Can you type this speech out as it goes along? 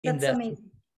in That's that. amazing.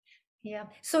 Yeah.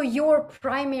 So your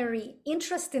primary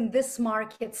interest in this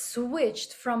market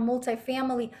switched from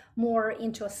multifamily more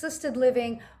into assisted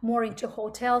living, more into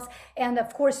hotels. And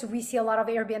of course, we see a lot of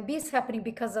Airbnbs happening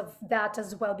because of that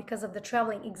as well, because of the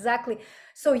traveling. Exactly.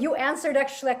 So you answered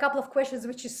actually a couple of questions,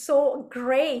 which is so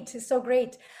great. So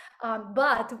great.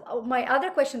 But my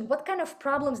other question, what kind of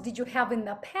problems did you have in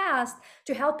the past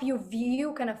to help you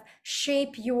view, kind of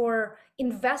shape your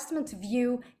investment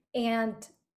view? And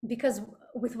because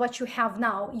with what you have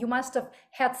now, you must have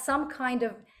had some kind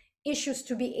of issues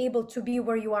to be able to be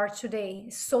where you are today,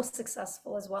 so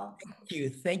successful as well. Thank you.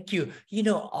 Thank you.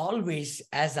 Always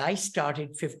as I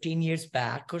started 15 years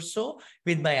back or so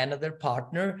with my another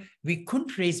partner, we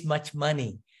couldn't raise much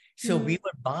money. So we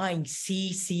were buying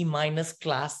C minus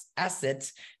class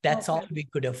assets. That's all we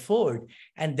could afford.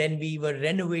 And then we were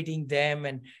renovating them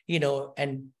and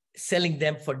selling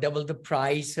them for double the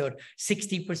price or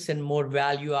 60% more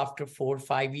value after 4 or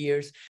 5 years.